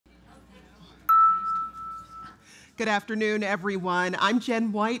Good afternoon, everyone. I'm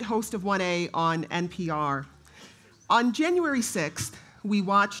Jenn White, host of 1A on NPR. On January 6th, we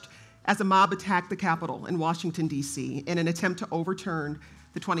watched as a mob attacked the Capitol in Washington, D.C. in an attempt to overturn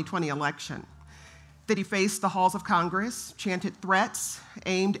the 2020 election. They defaced the halls of Congress, chanted threats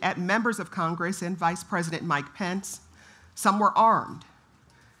aimed at members of Congress and Vice President Mike Pence. Some were armed.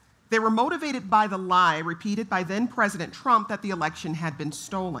 They were motivated by the lie repeated by then-President Trump that the election had been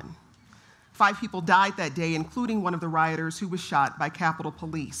stolen. 5 people died that day, including one of the rioters who was shot by Capitol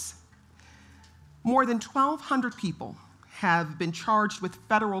Police. More than 1,200 people have been charged with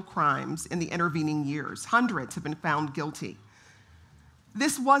federal crimes in the intervening years. Hundreds have been found guilty.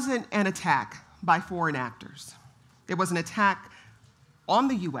 This wasn't an attack by foreign actors. It was an attack on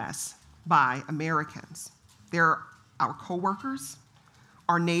the U.S. by Americans. They're our coworkers,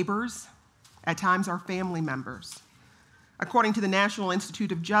 our neighbors, at times our family members. According to the National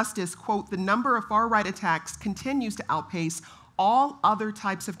Institute of Justice, quote, the number of far-right attacks continues to outpace all other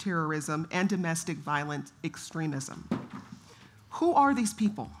types of terrorism and domestic violent extremism. Who are these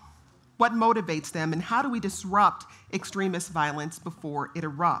people? What motivates them, and how do we disrupt extremist violence before it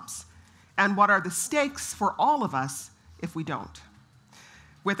erupts? And what are the stakes for all of us if we don't?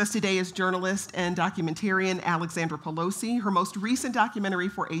 With us today is journalist and documentarian Alexandra Pelosi. Her most recent documentary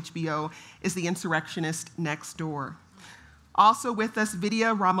for HBO is The Insurrectionist Next Door. Also with us,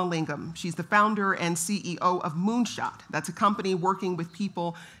 Vidhya Ramalingam. She's the founder and CEO of Moonshot. That's a company working with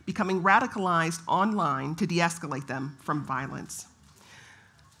people becoming radicalized online to de-escalate them from violence.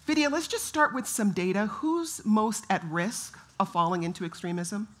 Vidhya, let's just start with some data. Who's most at risk of falling into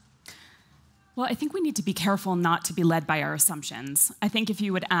extremism? Well, I think we need to be careful not to be led by our assumptions. I think if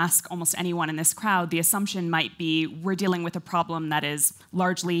you would ask almost anyone in this crowd, the assumption might be we're dealing with a problem that is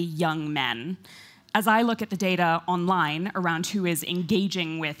largely young men. As I look at the data online around who is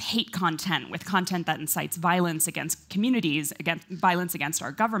engaging with hate content, with content that incites violence against communities, violence against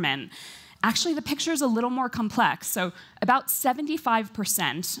our government, actually the picture is a little more complex. So about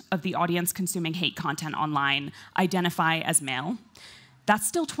 75% of the audience consuming hate content online identify as male. That's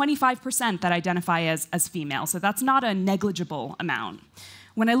still 25% that identify as female, so that's not a negligible amount.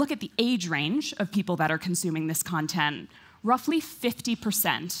 When I look at the age range of people that are consuming this content, roughly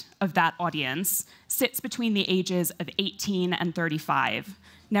 50% of that audience sits between the ages of 18 and 35.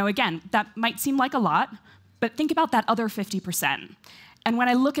 Now again, that might seem like a lot, but think about that other 50%. And when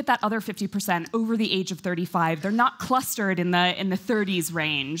I look at that other 50% over the age of 35, they're not clustered in the 30s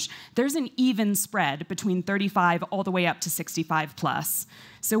range. There's an even spread between 35 all the way up to 65 plus.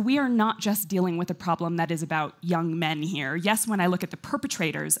 So we are not just dealing with a problem that is about young men here. Yes, when I look at the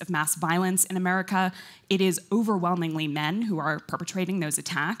perpetrators of mass violence in America, it is overwhelmingly men who are perpetrating those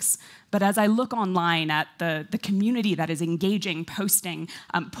attacks. But as I look online at the community that is engaging, posting,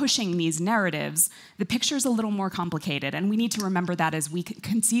 pushing these narratives, the picture's a little more complicated, and we need to remember that as we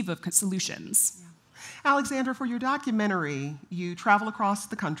conceive of solutions. Yeah. Alexandra, for your documentary, you travel across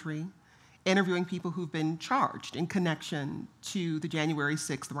the country interviewing people who've been charged in connection to the January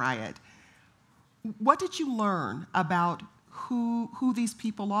 6th riot. What did you learn about who these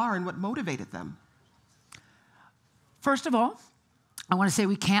people are and what motivated them? First of all, I want to say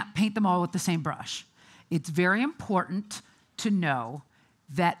we can't paint them all with the same brush. It's very important to know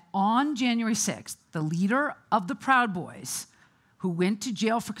that on January 6th, the leader of the Proud Boys, who went to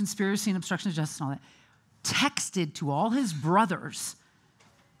jail for conspiracy and obstruction of justice and all that, texted to all his brothers,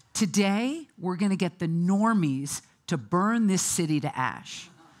 today we're going to get the normies to burn this city to ash.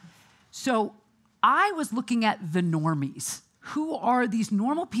 So I was looking at the normies. Who are these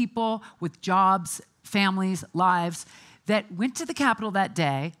normal people with jobs, families, lives, that went to the Capitol that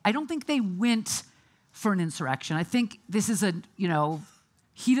day? I don't think they went for an insurrection. I think this is a,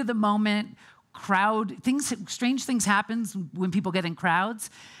 heat of the moment, crowd, strange things happen when people get in crowds.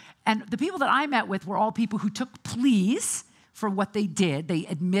 And the people that I met with were all people who took pleas for what they did. They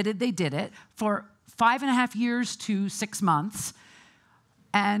admitted they did it for 5.5 years to 6 months.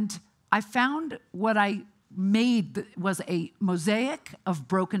 And I found what I made was a mosaic of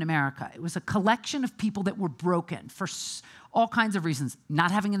broken America. It was a collection of people that were broken for all kinds of reasons.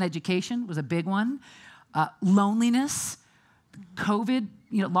 Not having an education was a big one. Loneliness, COVID,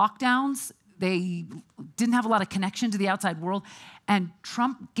 lockdowns. They didn't have a lot of connection to the outside world. And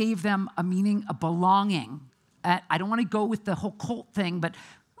Trump gave them a meaning, a belonging. I don't want to go with the whole cult thing, but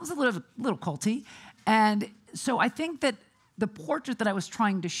it was a little culty. And so I think that the portrait that I was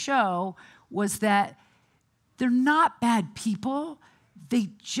trying to show was that they're not bad people. They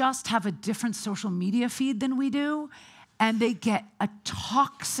just have a different social media feed than we do, and they get a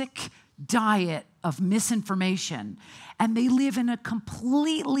toxic diet of misinformation, and they live in a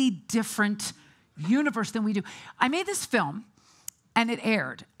completely different universe than we do. I made this film, and it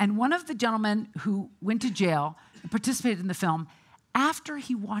aired. And one of the gentlemen who went to jail and participated in the film, after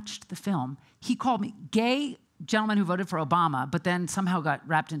he watched the film, he called me, gay gentleman who voted for Obama, but then somehow got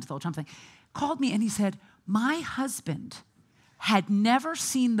wrapped into the whole Trump thing, called me and he said, my husband had never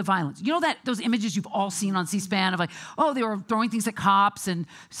seen the violence. You know that those images you've all seen on C-SPAN of like, oh, they were throwing things at cops, and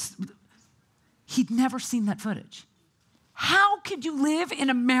he'd never seen that footage. How could you live in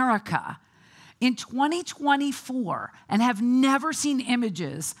America in 2024 and have never seen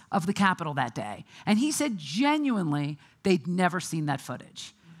images of the Capitol that day? And he said genuinely they'd never seen that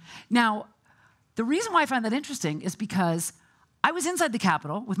footage. Now, the reason why I find that interesting is because I was inside the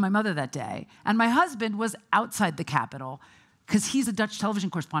Capitol with my mother that day, and my husband was outside the Capitol because he's a Dutch television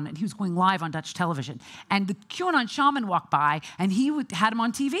correspondent, and he was going live on Dutch television. And the QAnon shaman walked by, and he had him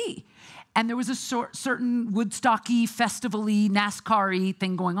on TV. And there was a certain Woodstocky, festival-y, NASCAR-y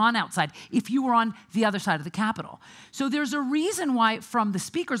thing going on outside if you were on the other side of the Capitol. So there's a reason why from the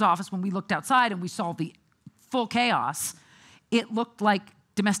speaker's office, when we looked outside and we saw the full chaos, it looked like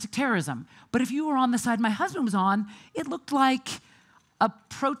domestic terrorism. But if you were on the side my husband was on, it looked like a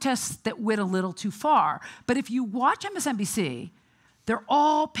protest that went a little too far. But if you watch MSNBC, they're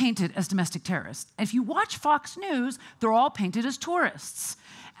all painted as domestic terrorists. And if you watch Fox News, they're all painted as tourists.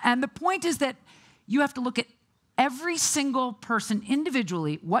 And the point is that you have to look at every single person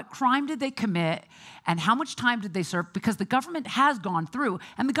individually. What crime did they commit and how much time did they serve? Because the government has gone through,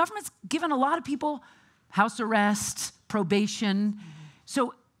 and the government's given a lot of people house arrest, probation.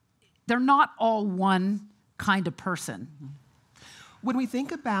 So they're not all one kind of person. When we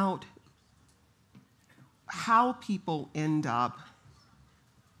think about how people end up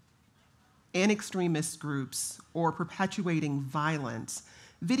in extremist groups or perpetuating violence,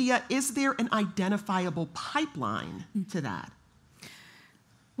 Vidhya, is there an identifiable pipeline to that?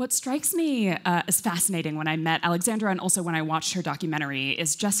 What strikes me as fascinating when I met Alexandra and also when I watched her documentary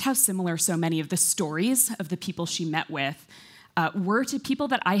is just how similar so many of the stories of the people she met with were to people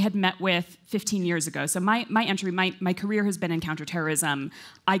that I had met with 15 years ago. So my career has been in counterterrorism.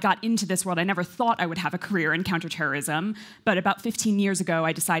 I got into this world. I never thought I would have a career in counterterrorism, but about 15 years ago,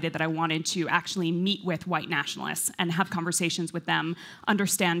 I decided that I wanted to actually meet with white nationalists and have conversations with them,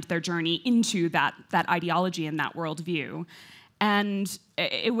 understand their journey into that ideology and that worldview. And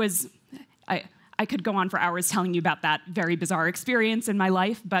it was, I could go on for hours telling you about that very bizarre experience in my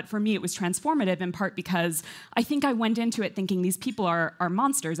life, but for me it was transformative in part because I think I went into it thinking these people are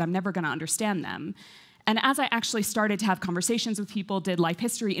monsters, I'm never gonna understand them. And as I actually started to have conversations with people, did life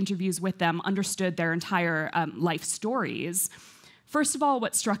history interviews with them, understood their entire life stories, first of all,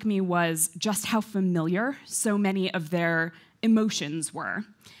 what struck me was just how familiar so many of their emotions were.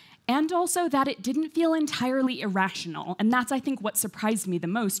 And also that it didn't feel entirely irrational. And that's, I think, what surprised me the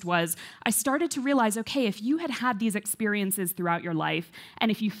most was I started to realize, okay, if you had had these experiences throughout your life, and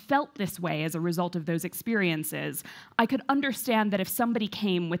if you felt this way as a result of those experiences, I could understand that if somebody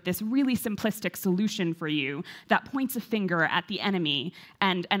came with this really simplistic solution for you that points a finger at the enemy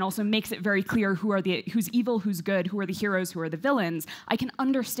and also makes it very clear who's evil, who's good, who are the heroes, who are the villains, I can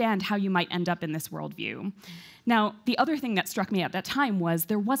understand how you might end up in this worldview. Now, the other thing that struck me at that time was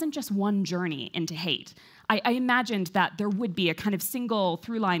there wasn't just one journey into hate. I imagined that there would be a kind of single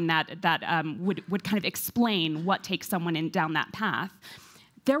through line that would kind of explain what takes someone down that path.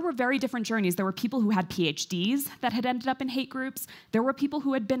 There were very different journeys. There were people who had PhDs that had ended up in hate groups. There were people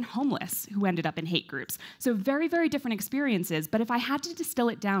who had been homeless who ended up in hate groups. So very, very different experiences. But if I had to distill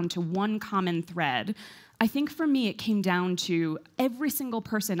it down to one common thread, I think for me it came down to every single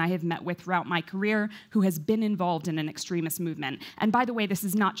person I have met with throughout my career who has been involved in an extremist movement. And by the way, this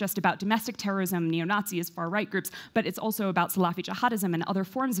is not just about domestic terrorism, neo-Nazis, far-right groups, but it's also about Salafi jihadism and other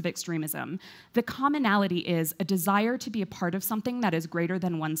forms of extremism. The commonality is a desire to be a part of something that is greater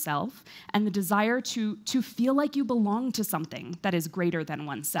than oneself, and the desire to feel like you belong to something that is greater than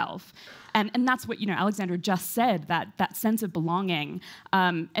oneself. And that's what Alexandra just said, that sense of belonging,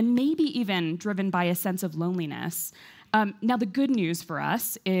 and maybe even driven by a sense of loneliness. Now, the good news for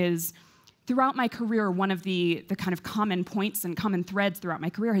us is throughout my career, one of the kind of common points and common threads throughout my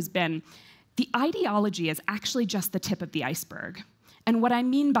career has been the ideology is actually just the tip of the iceberg. And what I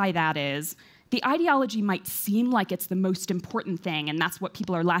mean by that is the ideology might seem like it's the most important thing, and that's what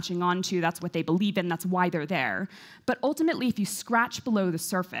people are latching on to, that's what they believe in, that's why they're there. But ultimately, if you scratch below the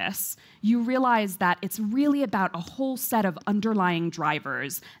surface, you realize that it's really about a whole set of underlying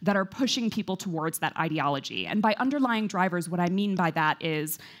drivers that are pushing people towards that ideology. And by underlying drivers, what I mean by that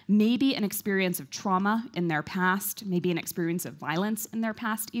is maybe an experience of trauma in their past, maybe an experience of violence in their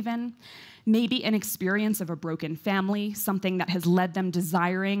past even. Maybe an experience of a broken family, something that has led them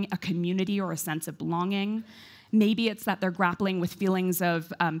desiring a community or a sense of belonging. Maybe it's that they're grappling with feelings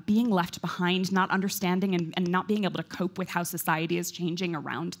of being left behind, not understanding and not being able to cope with how society is changing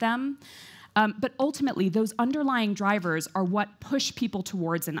around them. But ultimately, those underlying drivers are what push people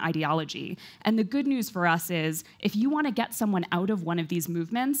towards an ideology. And the good news for us is, if you want to get someone out of one of these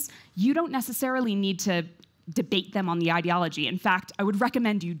movements, you don't necessarily need to debate them on the ideology. In fact, I would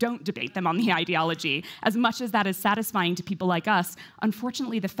recommend you don't debate them on the ideology. As much as that is satisfying to people like us,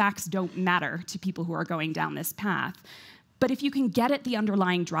 unfortunately, the facts don't matter to people who are going down this path. But if you can get at the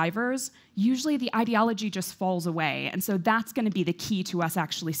underlying drivers, usually the ideology just falls away. And so that's going to be the key to us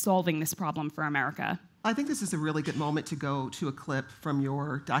actually solving this problem for America. I think this is a really good moment to go to a clip from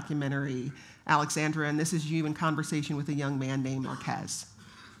your documentary, Alexandra, and this is you in conversation with a young man named Marquez.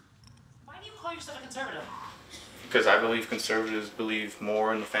 Why do you call yourself a conservative? Because I believe conservatives believe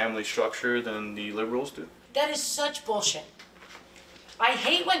more in the family structure than the liberals do. That is such bullshit. I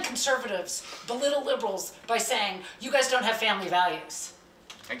hate when conservatives belittle liberals by saying, you guys don't have family values.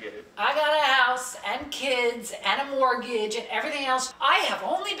 I get it. I got a house and kids and a mortgage and everything else. I have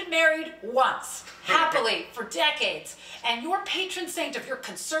only been married once, happily, for decades. And your patron saint of your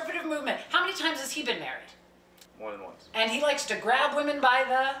conservative movement, how many times has he been married? More than once. And he likes to grab women by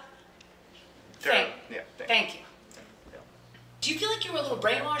the... Sure. Yeah, Thank you. Yeah. Do you feel like you were a little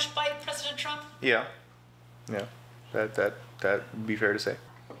brainwashed by President Trump? Yeah. That would be fair to say.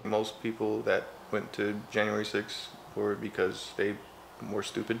 Most people that went to January 6th were because they were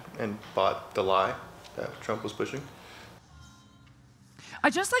stupid and bought the lie that Trump was pushing.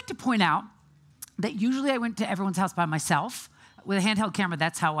 I'd just like to point out that usually I went to everyone's house by myself with a handheld camera.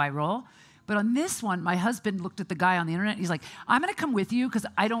 That's how I roll. But on this one, my husband looked at the guy on the internet. And he's like, I'm going to come with you because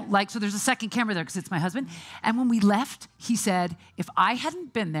I don't like, so there's a second camera there because it's my husband. And when we left, he said, if I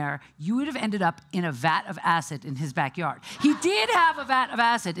hadn't been there, you would have ended up in a vat of acid in his backyard. He did have a vat of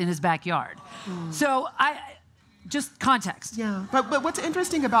acid in his backyard. So just context. Yeah, but what's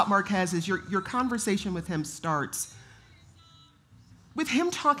interesting about Marquez is your conversation with him starts with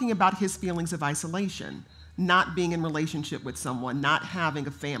him talking about his feelings of isolation, not being in relationship with someone, not having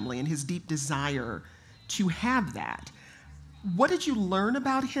a family, and his deep desire to have that. What did you learn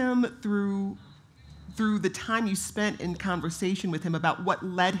about him through the time you spent in conversation with him about what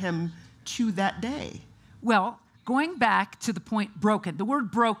led him to that day? Well, going back to the point broken, the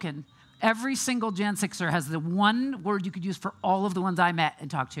word broken, every single Gen Sixer has the one word you could use for all of the ones I met and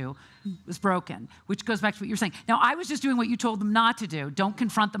talked to was broken, which goes back to what you're saying. Now, I was just doing what you told them not to do. Don't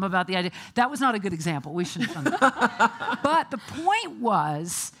confront them about the idea. That was not a good example. We shouldn't have done that. But the point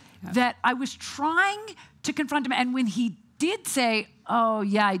was that I was trying to confront him, and when he did say, oh,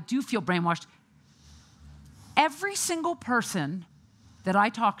 yeah, I do feel brainwashed, every single person that I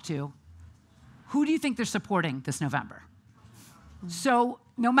talked to, who do you think they're supporting this November? So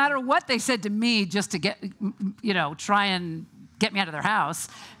no matter what they said to me just to get, try and get me out of their house,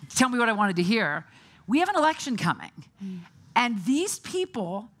 tell me what I wanted to hear, we have an election coming. And these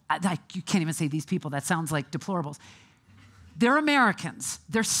people, you can't even say these people, that sounds like deplorables. They're Americans,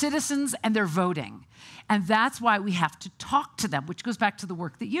 they're citizens, and they're voting. And that's why we have to talk to them, which goes back to the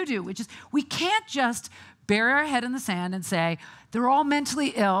work that you do, which is we can't just bury our head in the sand and say, they're all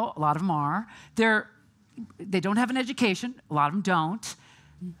mentally ill, a lot of them are, they don't have an education, a lot of them don't.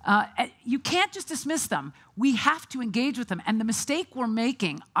 You can't just dismiss them. We have to engage with them. And the mistake we're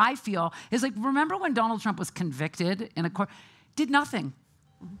making, I feel, is like, remember when Donald Trump was convicted in a court? Did nothing.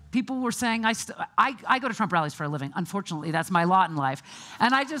 People were saying, I go to Trump rallies for a living. Unfortunately, that's my lot in life.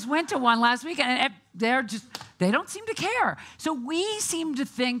 And I just went to one last week, and they don't seem to care. So we seem to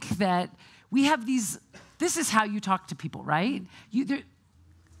think that we have this is how you talk to people, right?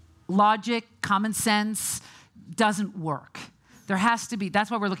 Logic, common sense doesn't work. There has to be,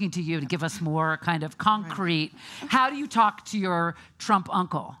 that's why we're looking to you to give us more kind of concrete, how do you talk to your Trump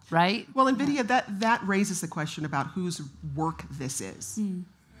uncle, right? Well, and Vidhya, that raises the question about whose work this is.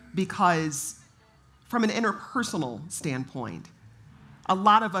 Because from an interpersonal standpoint, a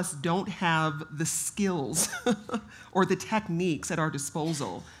lot of us don't have the skills or the techniques at our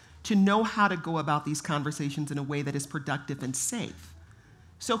disposal to know how to go about these conversations in a way that is productive and safe.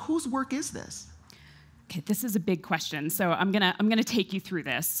 So whose work is this? Okay, this is a big question, so I'm gonna take you through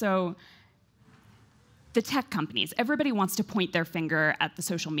this. So the tech companies, everybody wants to point their finger at the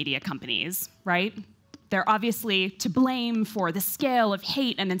social media companies, right? They're obviously to blame for the scale of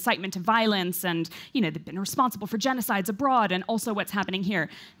hate and incitement to violence, and they've been responsible for genocides abroad and also what's happening here.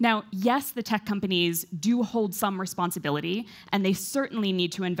 Now, yes, the tech companies do hold some responsibility, and they certainly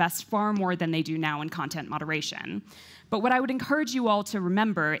need to invest far more than they do now in content moderation. But what I would encourage you all to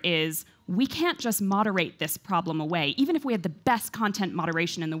remember is we can't just moderate this problem away. Even if we had the best content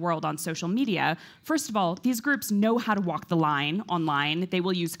moderation in the world on social media, first of all, these groups know how to walk the line online. They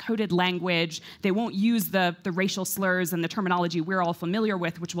will use coded language. They won't use the racial slurs and the terminology we're all familiar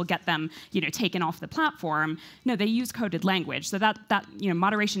with, which will get them taken off the platform. No, they use coded language. So that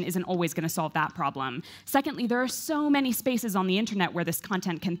moderation isn't always going to solve that problem. Secondly, there are so many spaces on the internet where this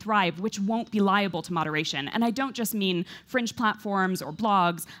content can thrive, which won't be liable to moderation. And I don't just mean fringe platforms or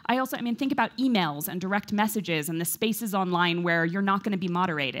blogs. I mean, think about emails and direct messages and the spaces online where you're not going to be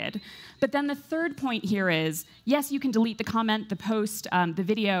moderated. But then the third point here is, yes, you can delete the comment, the post, the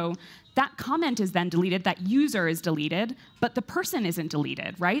video. That comment is then deleted, that user is deleted, but the person isn't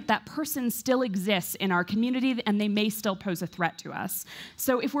deleted, right? That person still exists in our community, and they may still pose a threat to us.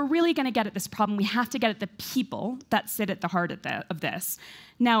 So if we're really going to get at this problem, we have to get at the people that sit at the heart of this.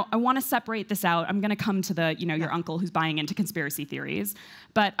 Now, I want to separate this out. I'm going to come to your uncle who's buying into conspiracy theories.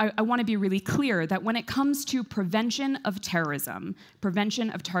 But I want to be really clear that when it comes to prevention of terrorism, prevention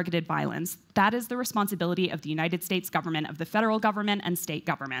of targeted violence, that is the responsibility of the United States government, of the federal government and state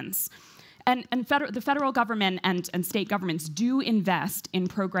governments. And the federal government and state governments do invest in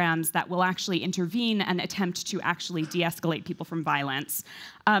programs that will actually intervene and attempt to actually de-escalate people from violence.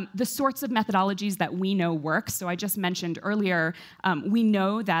 The sorts of methodologies that we know work, so I just mentioned earlier, we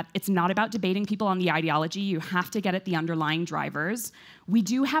know that it's not about debating people on the ideology. You have to get at the underlying drivers. We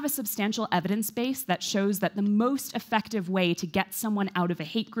do have a substantial evidence base that shows that the most effective way to get someone out of a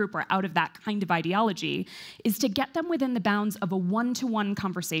hate group or out of that kind of ideology is to get them within the bounds of a one-to-one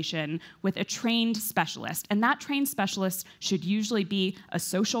conversation with a trained specialist. And that trained specialist should usually be a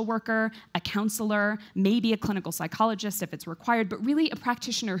social worker, a counselor, maybe a clinical psychologist if it's required, but really a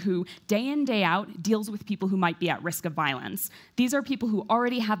practitioner who day in, day out deals with people who might be at risk of violence. These are people who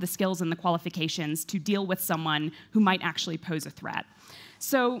already have the skills and the qualifications to deal with someone who might actually pose a threat.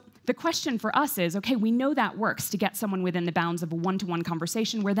 So the question for us is, okay, we know that works to get someone within the bounds of a one-to-one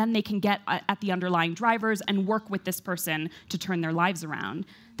conversation where then they can get at the underlying drivers and work with this person to turn their lives around.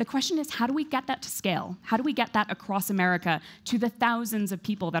 The question is, how do we get that to scale? How do we get that across America to the thousands of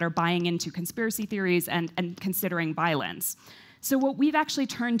people that are buying into conspiracy theories and considering violence? So what we've actually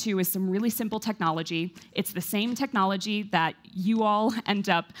turned to is some really simple technology. It's the same technology that you all end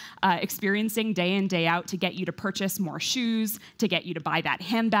up experiencing day in, day out to get you to purchase more shoes, to get you to buy that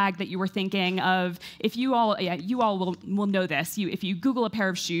handbag that you were thinking of. If you all will know this. If you Google a pair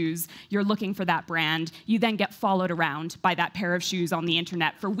of shoes, you're looking for that brand. You then get followed around by that pair of shoes on the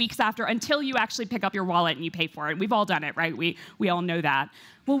internet for weeks after until you actually pick up your wallet and you pay for it. We've all done it, right? We all know that.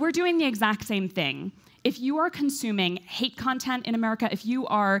 Well, we're doing the exact same thing. If you are consuming hate content in America, if you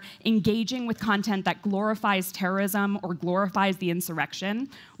are engaging with content that glorifies terrorism or glorifies the insurrection,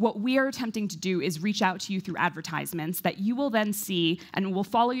 what we are attempting to do is reach out to you through advertisements that you will then see and will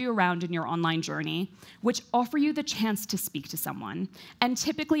follow you around in your online journey, which offer you the chance to speak to someone. And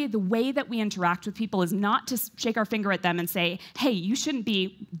typically, the way that we interact with people is not to shake our finger at them and say, hey, you shouldn't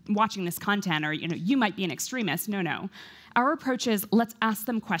be watching this content, or you might be an extremist. No. Our approach is, let's ask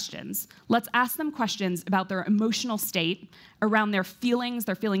them questions. Let's ask them questions about their emotional state, around their feelings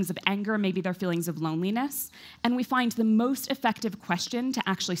of anger, maybe their feelings of loneliness. And we find the most effective question to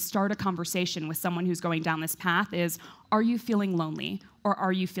actually start a conversation with someone who's going down this path is, are you feeling lonely? Or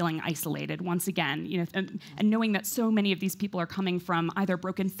are you feeling isolated? Once again, and knowing that so many of these people are coming from either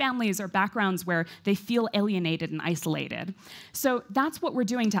broken families or backgrounds where they feel alienated and isolated. So that's what we're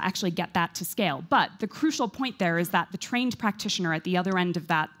doing to actually get that to scale. But the crucial point there is that the trained practitioner at the other end of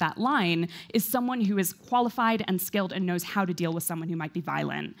that line is someone who is qualified and skilled and knows how to deal with someone who might be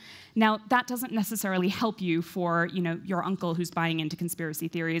violent. Now, that doesn't necessarily help you for your uncle who's buying into conspiracy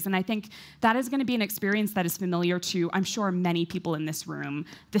theories. And I think that is going to be an experience that is familiar to, I'm sure, many people in this room.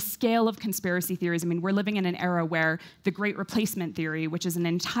 The scale of conspiracy theories, we're living in an era where the Great Replacement theory, which is an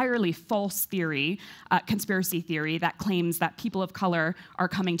entirely false theory, conspiracy theory that claims that people of color are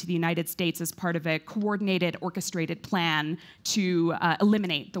coming to the United States as part of a coordinated, orchestrated plan to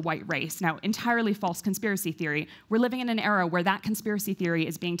eliminate the white race. Now, entirely false conspiracy theory. We're living in an era where that conspiracy theory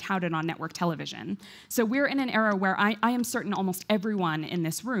is being touted on network television. So we're in an era where I am certain almost everyone in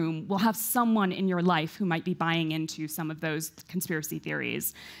this room will have someone in your life who might be buying into some of those conspiracy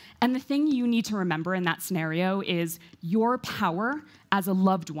theories. And the thing you need to remember in that scenario is your power as a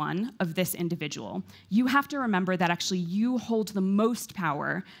loved one of this individual. You have to remember that actually you hold the most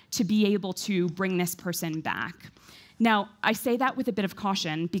power to be able to bring this person back. Now, I say that with a bit of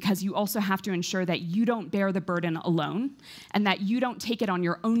caution because you also have to ensure that you don't bear the burden alone and that you don't take it on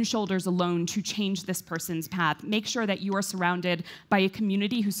your own shoulders alone to change this person's path. Make sure that you are surrounded by a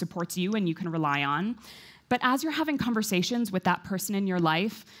community who supports you and you can rely on. But as you're having conversations with that person in your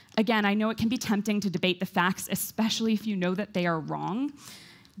life, again, I know it can be tempting to debate the facts, especially if you know that they are wrong.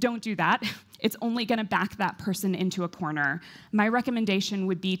 Don't do that. It's only going to back that person into a corner. My recommendation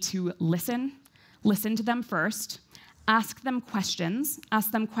would be to listen to them first, ask them questions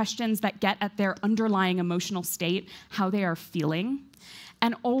that get at their underlying emotional state, how they are feeling,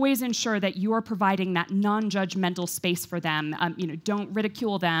 and always ensure that you are providing that non-judgmental space for them. Don't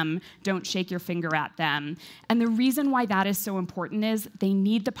ridicule them, don't shake your finger at them. And the reason why that is so important is they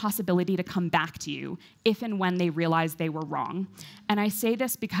need the possibility to come back to you if and when they realize they were wrong. And I say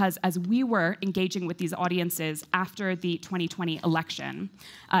this because as we were engaging with these audiences after the 2020 election,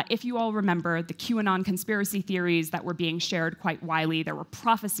 if you all remember the QAnon conspiracy theories that were being shared quite widely, there were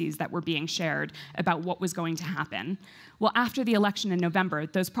prophecies that were being shared about what was going to happen. Well, after the election in November,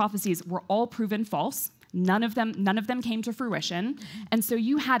 those prophecies were all proven false. None of them came to fruition. And so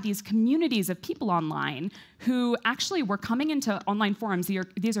you had these communities of people online who actually were coming into online forums.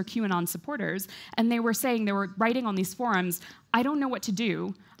 These are QAnon supporters. And they were writing on these forums, I don't know what to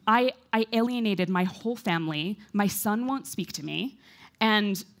do. I alienated my whole family. My son won't speak to me.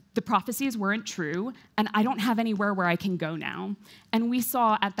 And the prophecies weren't true, and I don't have anywhere where I can go now. And we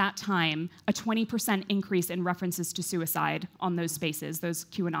saw at that time a 20% increase in references to suicide on those spaces, those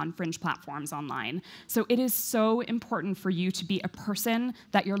QAnon fringe platforms online. So it is so important for you to be a person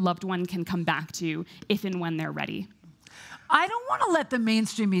that your loved one can come back to if and when they're ready. I don't want to let the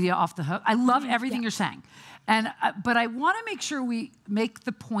mainstream media off the hook. I love everything you're saying. But I want to make sure we make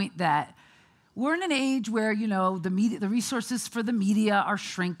the point that we're in an age where, the resources for the media are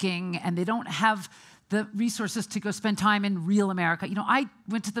shrinking, and they don't have the resources to go spend time in real America. I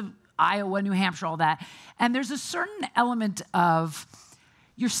went to the Iowa, New Hampshire, all that, and there's a certain element of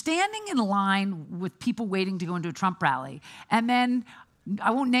you're standing in line with people waiting to go into a Trump rally, and then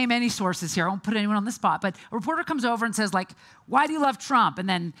I won't name any sources here. I won't put anyone on the spot, but a reporter comes over and says, why do you love Trump? And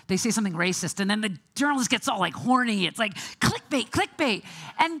then they say something racist, and then the journalist gets all horny. It's like clickbait.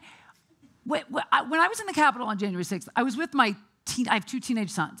 And when I was in the Capitol on January 6th, I was with I have 2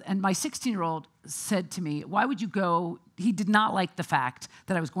 teenage sons, and my 16-year-old said to me, why would you go? He did not like the fact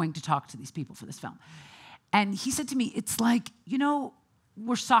that I was going to talk to these people for this film. And he said to me, it's like,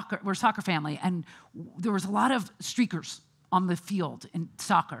 we're a soccer family, and there was a lot of streakers on the field in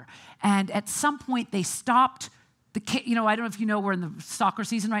soccer. And at some point, they stopped I don't know if we're in the soccer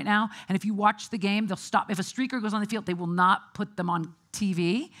season right now, and if you watch the game, they'll stop. If a streaker goes on the field, they will not put them on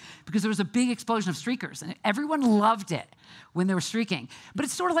TV because there was a big explosion of streakers, and everyone loved it when they were streaking. But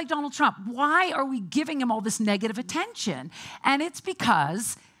it's sort of like Donald Trump. Why are we giving him all this negative attention? And it's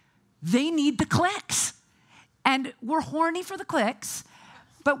because they need the clicks. And we're horny for the clicks,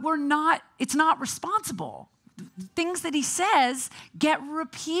 but it's not responsible. Things that he says get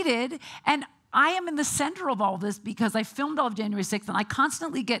repeated, and I am in the center of all this because I filmed all of January 6th, and I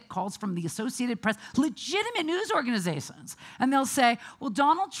constantly get calls from the Associated Press, legitimate news organizations, and they'll say, well,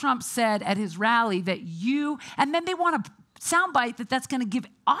 Donald Trump said at his rally that and then they want a soundbite that's going to give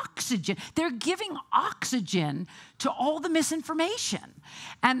oxygen. They're giving oxygen to all the misinformation.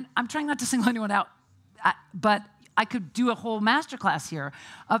 And I'm trying not to single anyone out, but I could do a whole masterclass here.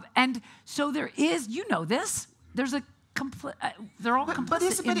 And so there is, this, there's a they're all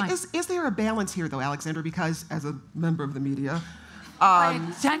complicit. Is there a balance here, though, Alexandra? Because as a member of the media, I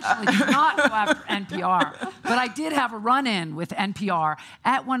intentionally did not go after NPR, but I did have a run-in with NPR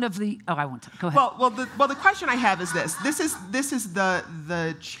at one of the. Oh, I won't. Go ahead. Well, the question I have is this. This is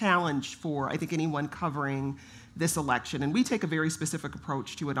the challenge for, I think, anyone covering this election, and we take a very specific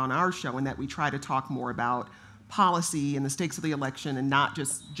approach to it on our show, in that we try to talk more about policy and the stakes of the election, and not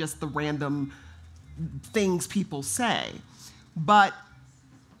just the random things people say. But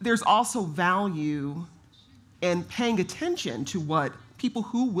there's also value in paying attention to what people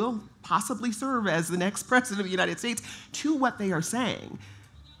who will possibly serve as the next president of the United States, to what they are saying.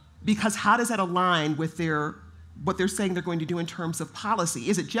 Because how does that align with what they're saying they're going to do in terms of policy?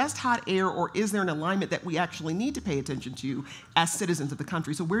 Is it just hot air, or is there an alignment that we actually need to pay attention to as citizens of the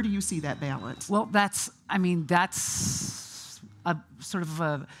country? So where do you see that balance? Well, that's a sort of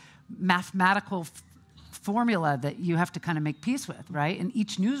a mathematical formula that you have to kind of make peace with, right? In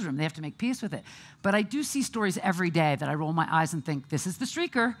each newsroom, they have to make peace with it. But I do see stories every day that I roll my eyes and think, this is the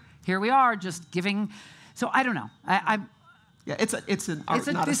streaker. Here we are, just giving. So I don't know. Yeah, it's an art,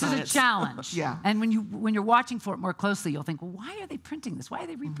 not a science. This is a challenge. Yeah. And when you're watching for it more closely, you'll think, well, why are they printing this? Why are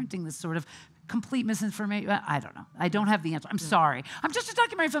they reprinting this sort of complete misinformation? I don't know. I don't have the answer. I'm sorry. I'm just a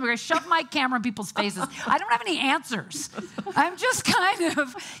documentary filmmaker. I shove my camera in people's faces. I don't have any answers. I'm just kind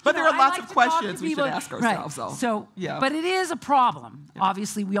of. But there are lots of questions we should ask ourselves, though. So, but it is a problem. Yeah.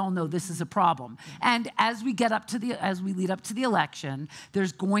 Obviously, we all know this is a problem. And as we lead up to the election,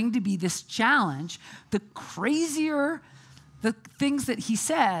 there's going to be this challenge. The crazier the things that he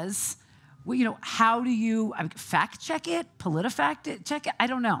says, well, how do you fact check it, PolitiFact check it? I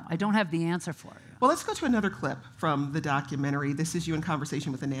don't know. I don't have the answer for it. Well, let's go to another clip from the documentary. This is you in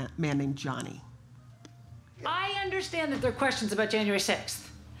conversation with a man named Johnny. I understand that there are questions about January 6th,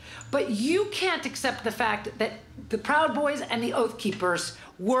 but you can't accept the fact that the Proud Boys and the Oath Keepers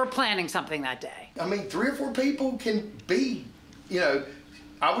were planning something that day. I mean, 3 or 4 people can be,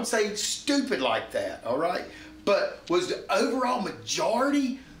 I would say stupid like that, all right? But was the overall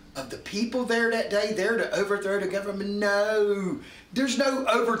majority of the people there that day there to overthrow the government? No. There's no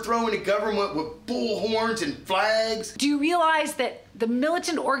overthrowing the government with bullhorns and flags. Do you realize that the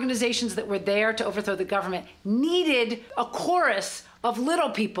militant organizations that were there to overthrow the government needed a chorus of little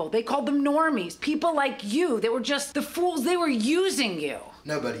people? They called them normies, people like you. They were just the fools. They were using you.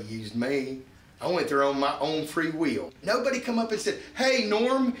 Nobody used me. I went there on my own free will. Nobody come up and said, hey,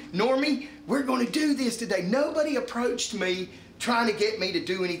 Normie, we're going to do this today. Nobody approached me trying to get me to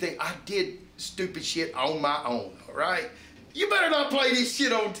do anything. I did stupid shit on my own, all right? You better not play this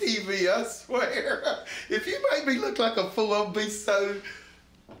shit on TV, I swear. If you make me look like a fool, I'll be so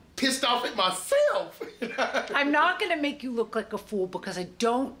pissed off at myself. I'm not going to make you look like a fool because I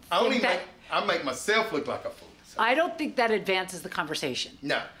don't think that... I make myself look like a fool. So. I don't think that advances the conversation.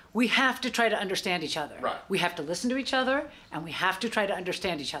 No. We have to try to understand each other. Right. We have to listen to each other, and we have to try to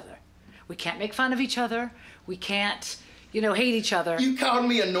understand each other. We can't make fun of each other. We can't, hate each other. You called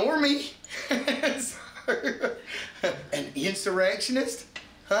me a normie? An insurrectionist?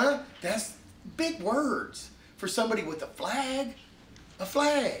 Huh? That's big words for somebody with a flag. A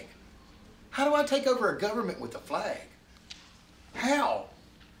flag. How do I take over a government with a flag? How?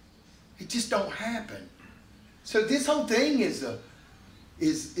 It just don't happen. So this whole thing is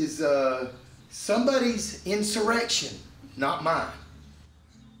somebody's insurrection, not mine.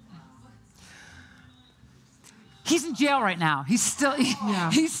 He's in jail right now. He's still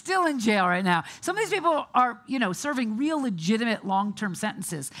in jail right now. Some of these people are, serving real legitimate long-term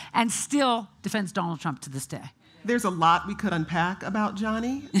sentences and still defends Donald Trump to this day. There's a lot we could unpack about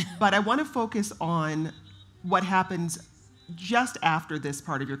Johnny, but I want to focus on what happens just after this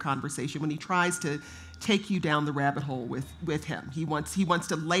part of your conversation when he tries to take you down the rabbit hole with him. He wants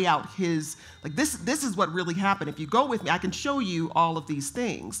to lay out his, this is what really happened. If you go with me, I can show you all of these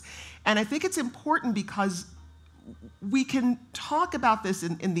things. And I think it's important because we can talk about this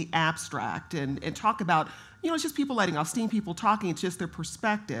in the abstract and talk about, it's just people letting off steam, people talking, it's just their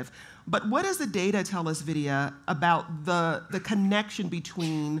perspective. But what does the data tell us, Vidhya, about the connection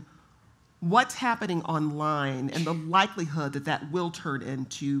between what's happening online and the likelihood that will turn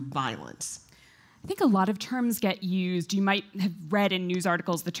into violence? I think a lot of terms get used. You might have read in news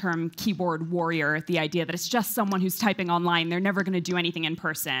articles the term keyboard warrior, the idea that it's just someone who's typing online. They're never going to do anything in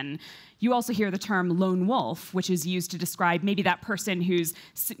person. You also hear the term lone wolf, which is used to describe maybe that person who's,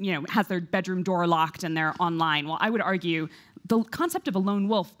 has their bedroom door locked and they're online. Well, I would argue the concept of a lone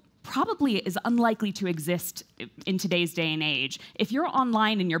wolf probably is unlikely to exist in today's day and age. If you're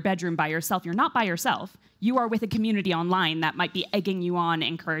online in your bedroom by yourself, you're not by yourself. You are with a community online that might be egging you on,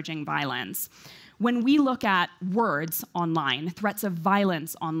 encouraging violence. When we look at words online, threats of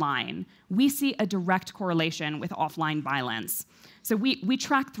violence online, we see a direct correlation with offline violence. So we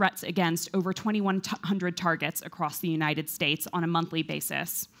track threats against over 2,100 targets across the United States on a monthly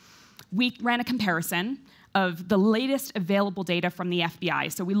basis. We ran a comparison of the latest available data from the FBI.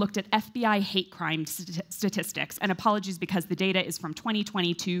 So we looked at FBI hate crime statistics, and apologies because the data is from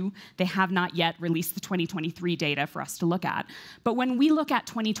 2022. They have not yet released the 2023 data for us to look at. But when we look at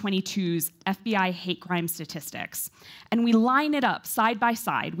 2022's FBI hate crime statistics, and we line it up side by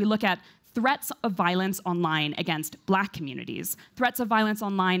side, we look at threats of violence online against Black communities, threats of violence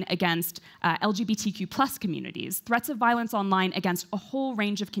online against LGBTQ+ communities, threats of violence online against a whole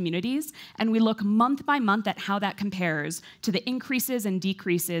range of communities, and we look month by month at how that compares to the increases and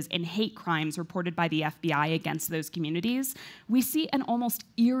decreases in hate crimes reported by the FBI against those communities, we see an almost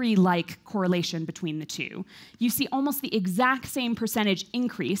eerie-like correlation between the two. You see almost the exact same percentage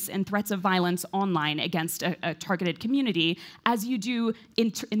increase in threats of violence online against a targeted community as you do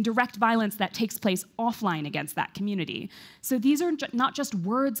in direct violence violence that takes place offline against that community. So these are not just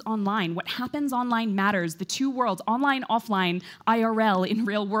words online. What happens online matters. The two worlds, online, offline, IRL, in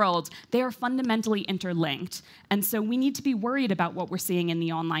real world, they are fundamentally interlinked. And so we need to be worried about what we're seeing in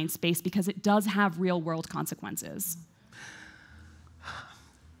the online space because it does have real world consequences.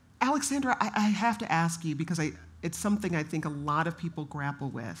 Alexandra, I have to ask you, because it's something I think a lot of people grapple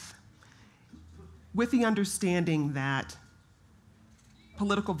with the understanding that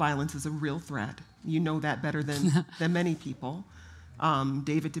political violence is a real threat. You know that better than many people.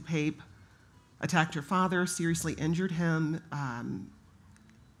 David DePape attacked your father, seriously injured him,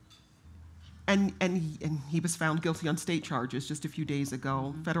 and he was found guilty on state charges just a few days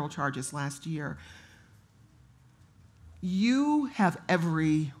ago, federal charges last year. You have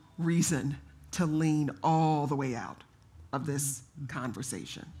every reason to lean all the way out of this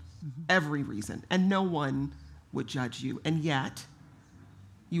conversation. Every reason. And no one would judge you. And yet,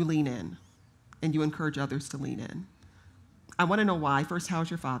 you lean in, and you encourage others to lean in. I want to know why. First, how's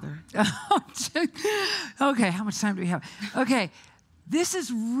your father? Okay, how much time do we have? Okay, this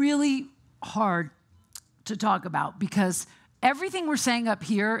is really hard to talk about because everything we're saying up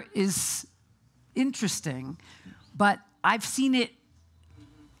here is interesting, but I've seen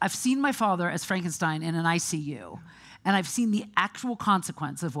my father as Frankenstein in an ICU, and I've seen the actual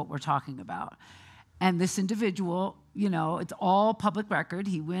consequence of what we're talking about. And this individual, you know, it's all public record.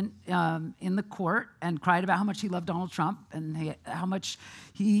 He went in the court and cried about how much he loved Donald Trump and how much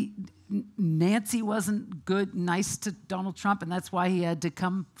Nancy wasn't good, nice to Donald Trump, and that's why he had to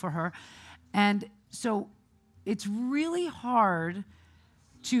come for her. And so it's really hard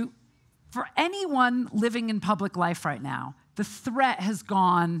for anyone living in public life right now, the threat has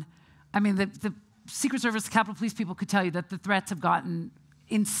gone, I mean, the Secret Service, Capitol Police people could tell you that the threats have gotten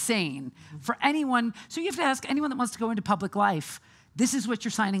insane for anyone. So you have to ask anyone that wants to go into public life, this is what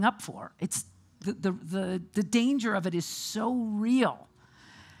you're signing up for. It's the danger of it is so real.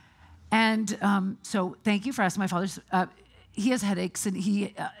 And so thank you for asking my father. He has headaches and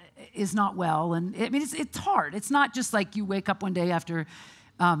he is not well. And I mean, it's hard. It's not just like you wake up one day after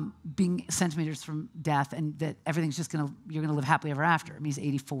being centimeters from death and that everything's just you're gonna live happily ever after. I mean, he's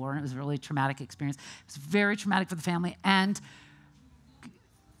 84 and it was a really traumatic experience. It was very traumatic for the family. And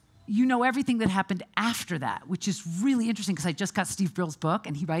you know everything that happened after that, which is really interesting because I just got Steve Brill's book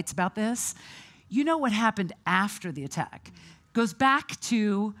and he writes about this. You know what happened after the attack. Goes back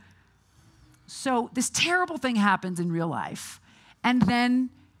to, so this terrible thing happens in real life and then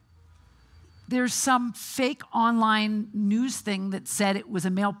there's some fake online news thing that said it was a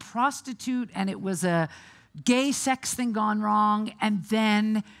male prostitute and it was a gay sex thing gone wrong, and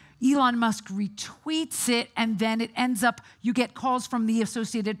then Elon Musk retweets it, and then it ends up, you get calls from the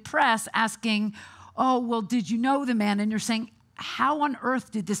Associated Press asking, oh, well, did you know the man? And you're saying, how on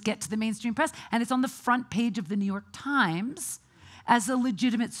earth did this get to the mainstream press? And it's on the front page of the New York Times as a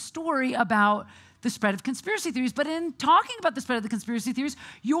legitimate story about the spread of conspiracy theories. But in talking about the spread of the conspiracy theories,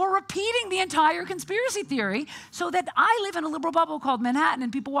 you're repeating the entire conspiracy theory so that I live in a liberal bubble called Manhattan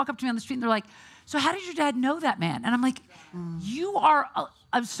and people walk up to me on the street and they're like, so how did your dad know that man? And I'm like, you are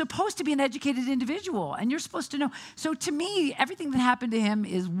supposed to be an educated individual and you're supposed to know. So to me, everything that happened to him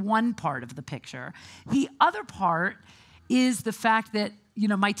is one part of the picture. The other part is the fact that, you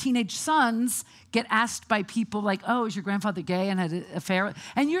know, my teenage sons get asked by people like, oh, is your grandfather gay and had an affair?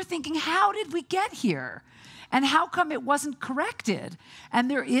 And you're thinking, how did we get here? And how come it wasn't corrected? And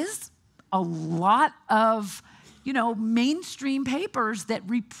there is a lot of, you know, mainstream papers that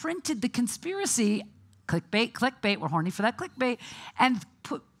reprinted the conspiracy, clickbait, we're horny for that clickbait, and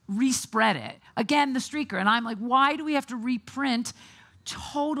respread it. Again, the streaker. And I'm like, why do we have to reprint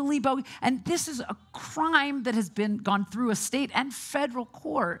totally bogus? And this is a crime that has gone through a state and federal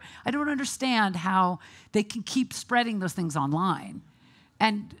court. I don't understand how they can keep spreading those things online.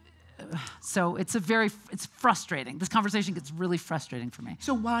 And so it's frustrating. This conversation gets really frustrating for me.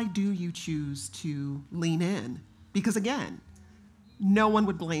 So why do you choose to lean in? Because again, no one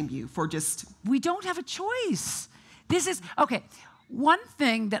would blame you for just... We don't have a choice. This is, okay, one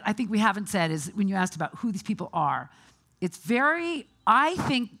thing that I think we haven't said is when you asked about who these people are, it's very, I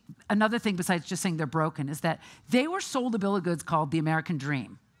think another thing besides just saying they're broken is that they were sold a bill of goods called the American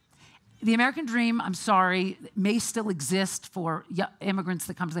Dream. The American Dream, I'm sorry, may still exist for immigrants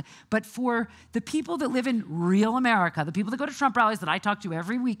that come to but for the people that live in real America, the people that go to Trump rallies that I talk to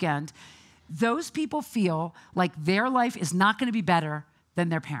every weekend, those people feel like their life is not going to be better than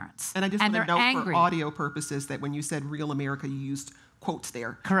their parents. And I just want to note for audio purposes that when you said real America, you used quotes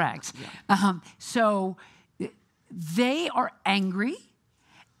there. Correct. Yeah. So they are angry,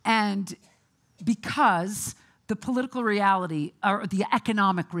 and because the political reality or the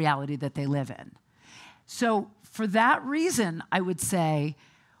economic reality that they live in. So for that reason, I would say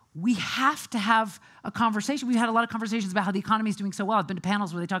we have to have a conversation. We've had a lot of conversations about how the economy is doing so well. I've been to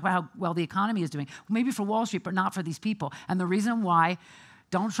panels where they talk about how well the economy is doing, maybe for Wall Street, but not for these people. And the reason why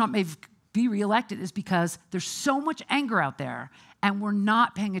Donald Trump may be reelected is because there's so much anger out there, and we're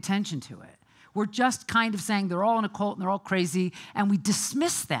not paying attention to it. We're just kind of saying they're all in a cult and they're all crazy, and we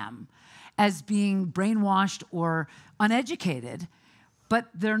dismiss them as being brainwashed or uneducated, but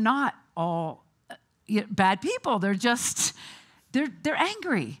they're not all bad people. They're just, they're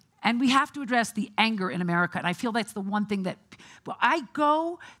angry. And we have to address the anger in America. And I feel that's the one thing that,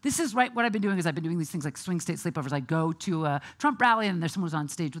 this is right, what I've been doing is I've been doing these things like swing state sleepovers. I go to a Trump rally and there's someone who's on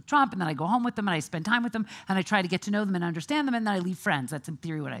stage with Trump, and then I go home with them and I spend time with them and I try to get to know them and understand them, and then I leave friends. That's in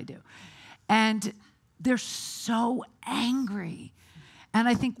theory what I do. And they're so angry. And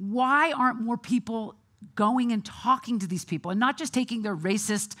I think, why aren't more people going and talking to these people and not just taking their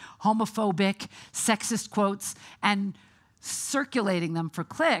racist, homophobic, sexist quotes and circulating them for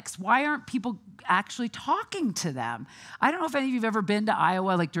clicks? Why aren't people actually talking to them? I don't know if any of you have ever been to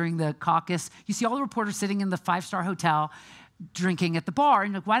Iowa, like during the caucus. You see all the reporters sitting in the 5-star hotel drinking at the bar,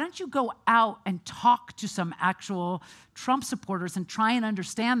 and you're like, why don't you go out and talk to some actual Trump supporters and try and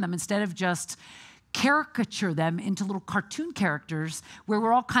understand them instead of just caricature them into little cartoon characters where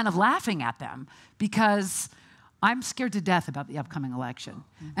we're all kind of laughing at them? Because I'm scared to death about the upcoming election.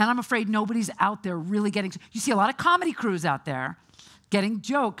 And I'm afraid nobody's out there really getting, you see a lot of comedy crews out there getting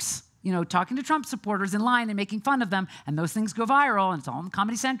jokes, talking to Trump supporters in line and making fun of them, and those things go viral, and it's all on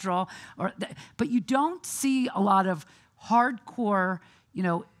Comedy Central. But you don't see a lot of hardcore,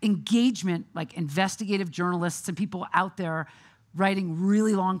 engagement, like investigative journalists and people out there writing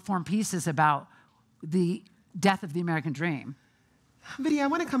really long-form pieces about the death of the American dream. Vidhya, I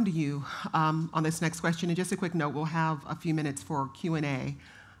want to come to you on this next question. And just a quick note, we'll have a few minutes for Q&A.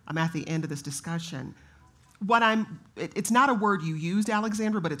 I'm at the end of this discussion. It's not a word you used,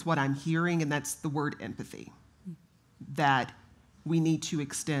 Alexandra, but it's what I'm hearing, and that's the word empathy. That we need to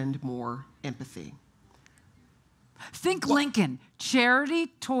extend more empathy. Think Lincoln, charity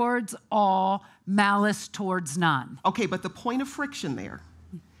towards all, malice towards none. Okay, but the point of friction there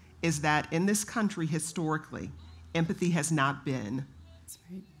is that in this country, historically, empathy has not been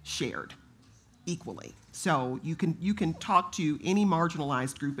shared equally. So you can talk to any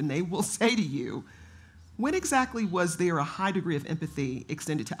marginalized group and they will say to you, when exactly was there a high degree of empathy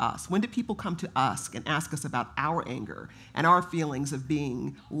extended to us? When did people come to us and ask us about our anger and our feelings of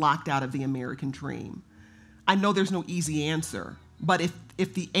being locked out of the American dream? I know there's no easy answer, but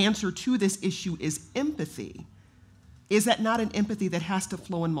if the answer to this issue is empathy, is that not an empathy that has to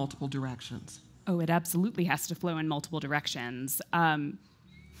flow in multiple directions? Oh, it absolutely has to flow in multiple directions.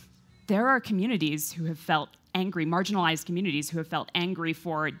 There are communities who have felt angry, marginalized communities who have felt angry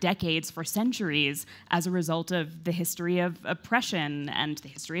for decades, for centuries, as a result of the history of oppression and the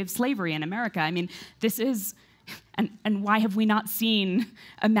history of slavery in America. I mean, this is, and why have we not seen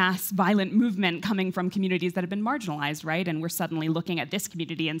a mass violent movement coming from communities that have been marginalized, right? And we're suddenly looking at this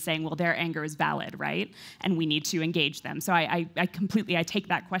community and saying, well, their anger is valid, right? And we need to engage them. So I take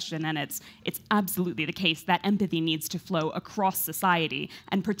that question, and it's absolutely the case that empathy needs to flow across society,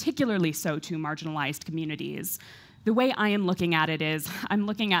 and particularly so to marginalized communities. The way I am looking at it is, I'm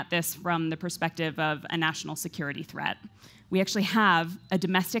looking at this from the perspective of a national security threat. We actually have a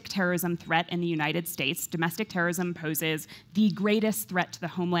domestic terrorism threat in the United States. Domestic terrorism poses the greatest threat to the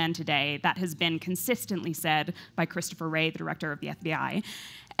homeland today. That has been consistently said by Christopher Wray, the director of the FBI.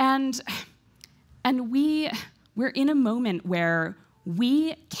 And we're in a moment where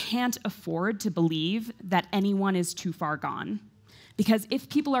we can't afford to believe that anyone is too far gone. Because if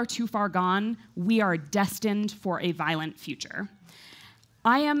people are too far gone, we are destined for a violent future.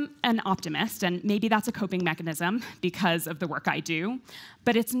 I am an optimist, and maybe that's a coping mechanism because of the work I do,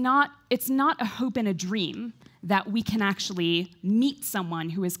 but it's not a hope and a dream that we can actually meet someone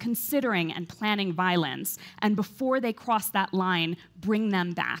who is considering and planning violence, and before they cross that line, bring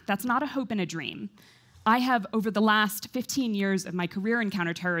them back. That's not a hope and a dream. I have, over the last 15 years of my career in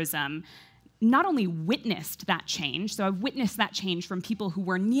counterterrorism, not only witnessed that change, so I've witnessed that change from people who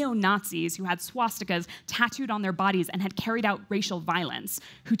were neo-Nazis, who had swastikas tattooed on their bodies and had carried out racial violence,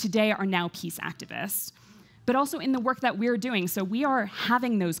 who today are now peace activists, but also in the work that we're doing. So we are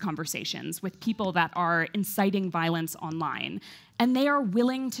having those conversations with people that are inciting violence online, and they are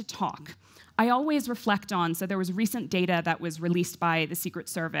willing to talk. I always reflect on, so there was recent data that was released by the Secret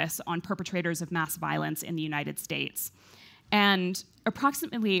Service on perpetrators of mass violence in the United States. And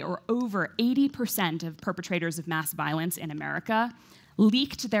approximately or over 80% of perpetrators of mass violence in America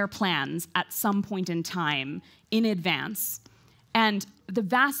leaked their plans at some point in time in advance. And the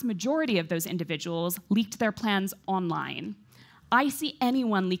vast majority of those individuals leaked their plans online. I see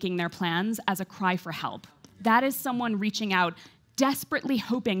anyone leaking their plans as a cry for help. That is someone reaching out, desperately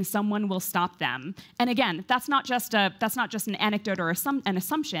hoping someone will stop them. And again, that's not just an anecdote or an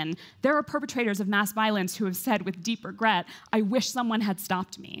assumption. There are perpetrators of mass violence who have said with deep regret, "I wish someone had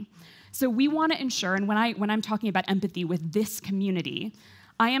stopped me." So we want to ensure, and when I'm talking about empathy with this community,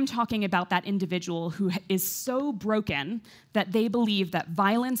 I am talking about that individual who is so broken that they believe that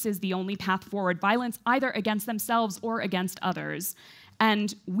violence is the only path forward, violence either against themselves or against others.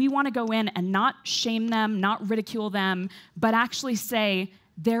 And we want to go in and not shame them, not ridicule them, but actually say,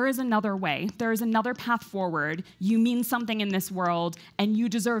 there is another way, there is another path forward, you mean something in this world, and you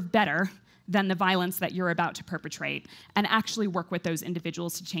deserve better than the violence that you're about to perpetrate, and actually work with those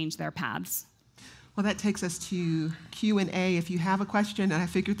individuals to change their paths. Well, that takes us to Q&A. If you have a question, and I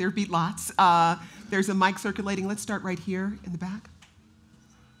figured there'd be lots, there's a mic circulating. Let's start right here in the back.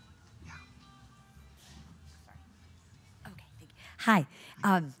 Yeah. Okay, thank you. Hi,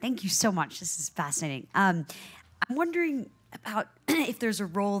 thank you so much. This is fascinating. I'm wondering about if there's a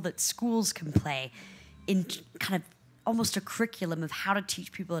role that schools can play in kind of almost a curriculum of how to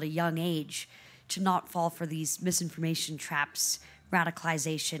teach people at a young age to not fall for these misinformation traps,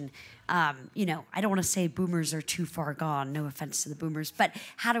 radicalization. You know, I don't want to say boomers are too far gone, no offense to the boomers, but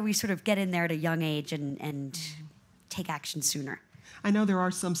how do we sort of get in there at a young age and take action sooner? I know there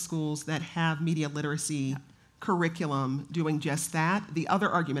are some schools that have media literacy curriculum doing just that. The other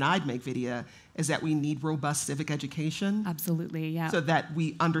argument I'd make, Vidhya, is that we need robust civic education. Absolutely, yeah. So that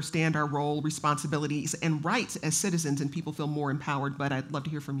we understand our role, responsibilities, and rights as citizens, and people feel more empowered. But I'd love to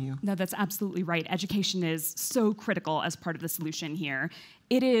hear from you. No, that's absolutely right. Education is so critical as part of the solution here.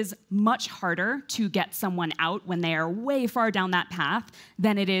 It is much harder to get someone out when they are way far down that path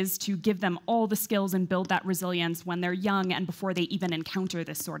than it is to give them all the skills and build that resilience when they're young and before they even encounter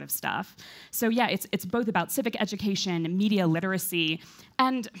this sort of stuff. So yeah, it's both about civic education, media literacy,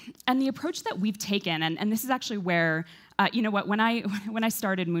 and the approach that we've taken, and this is actually where, you know what, when I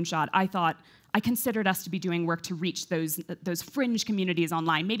started Moonshot, I considered us to be doing work to reach those fringe communities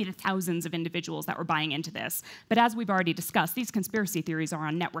online, maybe the thousands of individuals that were buying into this. But as we've already discussed, these conspiracy theories are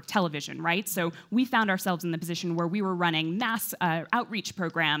on network television, right? So we found ourselves in the position where we were running mass outreach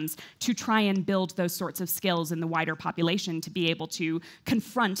programs to try and build those sorts of skills in the wider population to be able to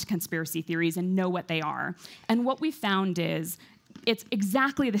confront conspiracy theories and know what they are. And what we found is, it's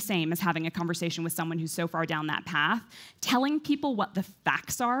exactly the same as having a conversation with someone who's so far down that path. Telling people what the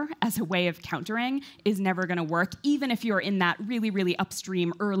facts are as a way of countering is never going to work, even if you're in that really, really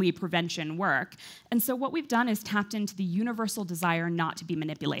upstream early prevention work. And so what we've done is tapped into the universal desire not to be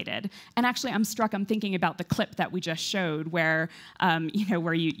manipulated. And actually, I'm thinking about the clip that we just showed where,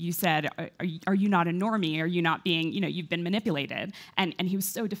 where you said, are you not a normie? Are you not being, you've been manipulated? And he was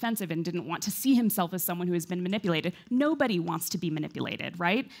so defensive and didn't want to see himself as someone who has been manipulated. Nobody wants to be manipulated,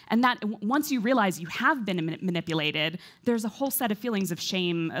 right? And that once you realize you have been manipulated, there's a whole set of feelings of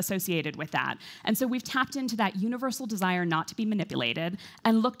shame associated with that. And so we've tapped into that universal desire not to be manipulated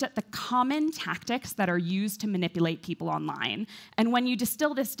and looked at the common tactics that are used to manipulate people online. And when you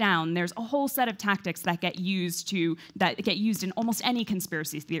distill this down, there's a whole set of tactics that get used in almost any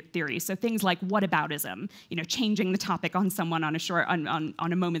conspiracy theory. So things like whataboutism, changing the topic on someone on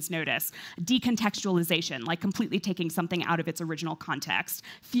a moment's notice, decontextualization, like completely taking something out of its original context,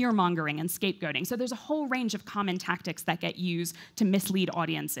 fear-mongering and scapegoating. So there's a whole range of common tactics that get used to mislead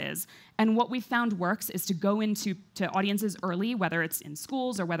audiences. And what we've found works is to go into audiences early, whether it's in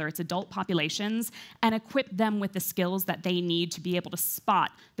schools or whether it's adult populations, and equip them with the skills that they need to be able to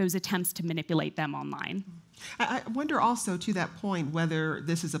spot those attempts to manipulate them online. I wonder also, to that point, whether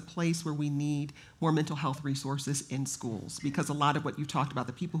this is a place where we need more mental health resources in schools, because a lot of what you talked about,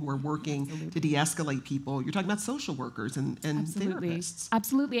 the people who are working to de-escalate people, you're talking about social workers and therapists.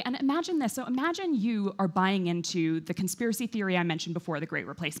 Absolutely, and imagine this. So imagine you are buying into the conspiracy theory I mentioned before, the Great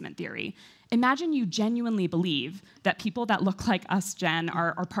Replacement theory. Imagine you genuinely believe that people that look like us, Jen,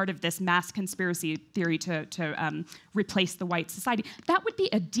 are part of this mass conspiracy theory to replace the white society. That would be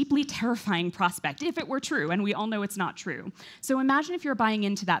a deeply terrifying prospect if it were true, and we all know it's not true. So imagine if you're buying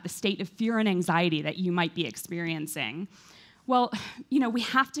into that, the state of fear and anxiety that you might be experiencing. Well, we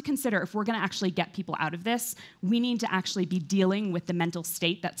have to consider, if we're going to actually get people out of this, we need to actually be dealing with the mental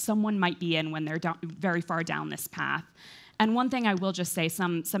state that someone might be in when they're very far down this path. And one thing I will just say,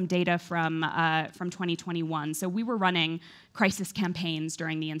 some data from 2021. So we were running crisis campaigns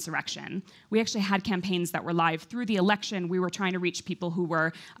during the insurrection. We actually had campaigns that were live through the election. We were trying to reach people who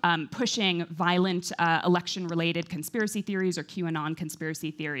were pushing violent election-related conspiracy theories or QAnon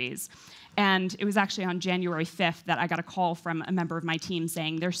conspiracy theories. And it was actually on January 5th that I got a call from a member of my team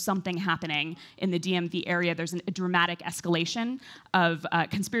saying there's something happening in the DMV area. There's a dramatic escalation of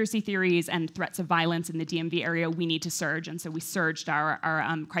conspiracy theories and threats of violence in the DMV area. We need to surge. And so we surged our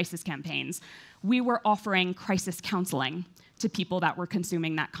crisis campaigns. We were offering crisis counseling to people that were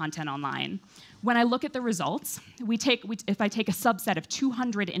consuming that content online. When I look at the results, if I take a subset of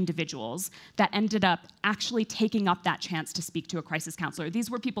 200 individuals that ended up actually taking up that chance to speak to a crisis counselor,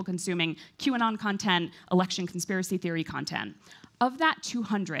 these were people consuming QAnon content, election conspiracy theory content. Of that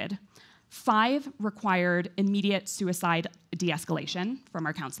 200, 5 required immediate suicide de-escalation from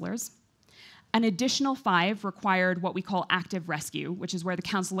our counselors. An additional 5 required what we call active rescue, which is where the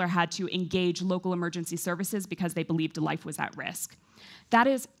counselor had to engage local emergency services because they believed a life was at risk. That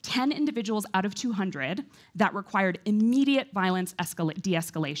is 10 individuals out of 200 that required immediate violence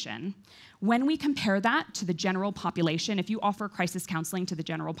de-escalation. When we compare that to the general population, if you offer crisis counseling to the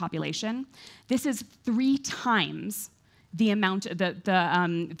general population, this is 3 times the amount,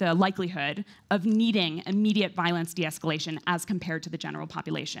 the likelihood of needing immediate violence de-escalation as compared to the general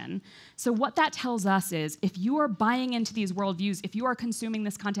population. So what that tells us is if you are buying into these worldviews, if you are consuming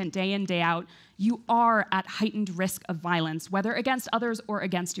this content day in, day out, you are at heightened risk of violence, whether against others or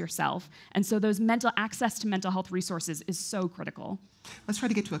against yourself. And so those access to mental health resources is so critical. Let's try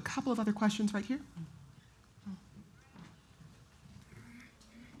to get to a couple of other questions right here.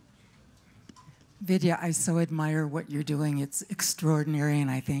 Vidhya, I so admire what you're doing. It's extraordinary, and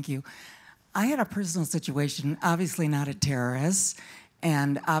I thank you. I had a personal situation, obviously not a terrorist,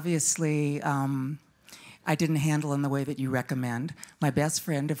 and obviously I didn't handle in the way that you recommend. My best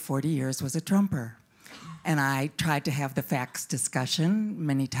friend of 40 years was a Trumper, and I tried to have the facts discussion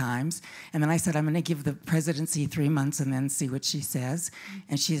many times, and then I said, I'm going to give the presidency 3 months and then see what she says.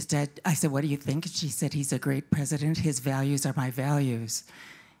 And she said, I said, what do you think? And she said, he's a great president. His values are my values.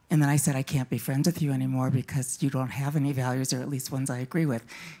 And then I said, I can't be friends with you anymore because you don't have any values, or at least ones I agree with.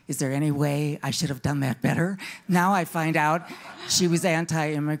 Is there any way I should have done that better? Now I find out she was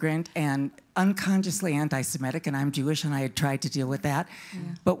anti-immigrant and unconsciously anti-Semitic, and I'm Jewish, and I had tried to deal with that. Yeah.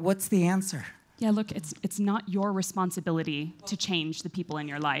 But what's the answer? Yeah, look, it's not your responsibility to change the people in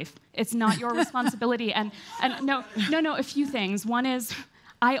your life. It's not your responsibility. And no, a few things. One is,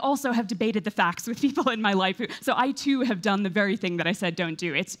 I also have debated the facts with people in my life. So I, too, have done the very thing that I said don't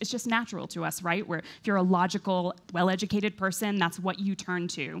do. It's just natural to us, right? Where if you're a logical, well-educated person, that's what you turn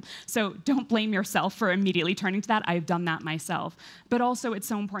to. So don't blame yourself for immediately turning to that. I've done that myself. But also, it's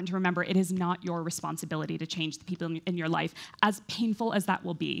so important to remember it is not your responsibility to change the people in your life, as painful as that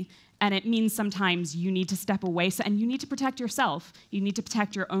will be. And it means sometimes you need to step away, and you need to protect yourself. You need to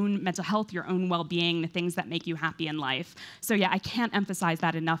protect your own mental health, your own well-being, the things that make you happy in life. So yeah, I can't emphasize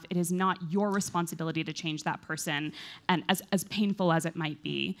that enough. It is not your responsibility to change that person, and as painful as it might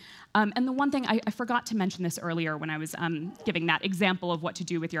be. And the one thing, I forgot to mention this earlier when I was giving that example of what to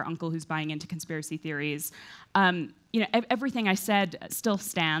do with your uncle who's buying into conspiracy theories. Everything I said still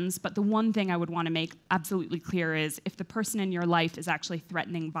stands, but the one thing I would want to make absolutely clear is if the person in your life is actually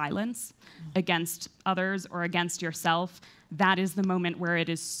threatening violence against others or against yourself, that is the moment where it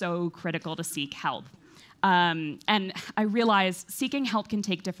is so critical to seek help. And I realize seeking help can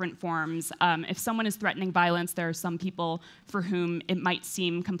take different forms. If someone is threatening violence, there are some people for whom it might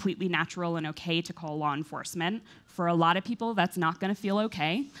seem completely natural and okay to call law enforcement. For a lot of people, that's not going to feel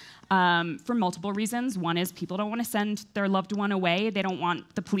okay. For multiple reasons. One is people don't want to send their loved one away. They don't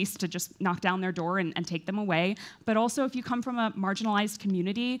want the police to just knock down their door and take them away. But also, if you come from a marginalized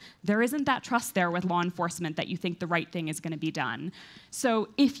community, there isn't that trust there with law enforcement that you think the right thing is going to be done. So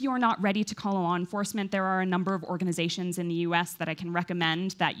if you're not ready to call law enforcement, there are a number of organizations in the US that I can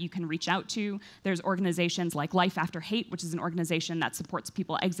recommend that you can reach out to. There's organizations like Life After Hate, which is an organization that supports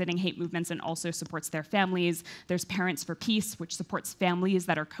people exiting hate movements and also supports their families. There's Parents for Peace, which supports families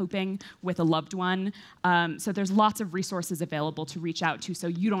that are coping with a loved one. So there's lots of resources available to reach out to so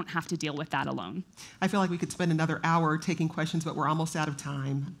you don't have to deal with that alone. I feel like we could spend another hour taking questions, but we're almost out of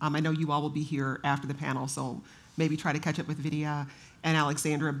time. I know you all will be here after the panel, so maybe try to catch up with Vidhya and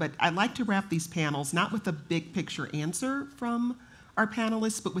Alexandra. But I'd like to wrap these panels not with a big picture answer from our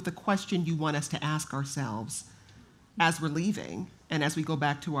panelists, but with a question you want us to ask ourselves as we're leaving and as we go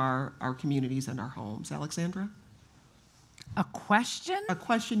back to our communities and our homes. Alexandra? A question? A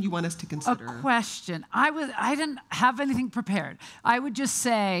question you want us to consider. A question. I didn't have anything prepared. I would just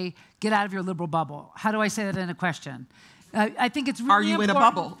say, get out of your liberal bubble. How do I say that in a question? I think it's really Are you in a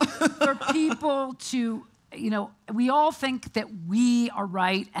important bubble? for people to, we all think that we are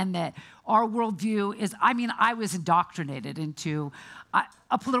right and that our worldview is, I was indoctrinated into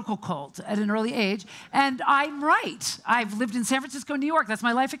a political cult at an early age, and I'm right. I've lived in San Francisco, New York. That's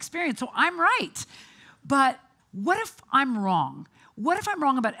my life experience, so I'm right. But what if I'm wrong? What if I'm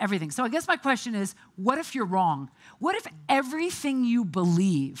wrong about everything? So I guess my question is, what if you're wrong? What if everything you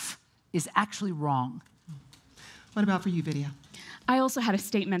believe is actually wrong? What about for you, Vidhya? I also had a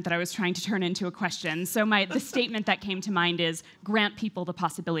statement that I was trying to turn into a question. So the statement that came to mind is grant people the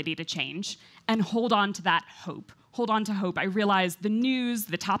possibility to change and hold on to that hope. Hold on to hope. I realize the news,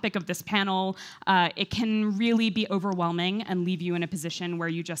 the topic of this panel, it can really be overwhelming and leave you in a position where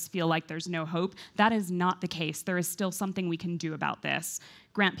you just feel like there's no hope. That is not the case. There is still something we can do about this.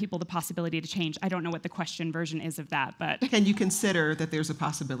 Grant people the possibility to change. I don't know what the question version is of that, but... Can you consider that there's a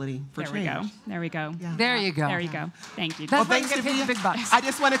possibility for change? There we go. Yeah. There you go. There you go. Thank you. That's why you thanks get paid the big bucks. I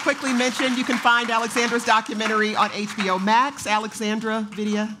just want to quickly mention you can find Alexandra's documentary on HBO Max. Alexandra,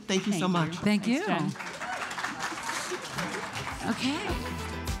 Vidhya, thank you so much. Thank you. Thanks, Jen. Okay.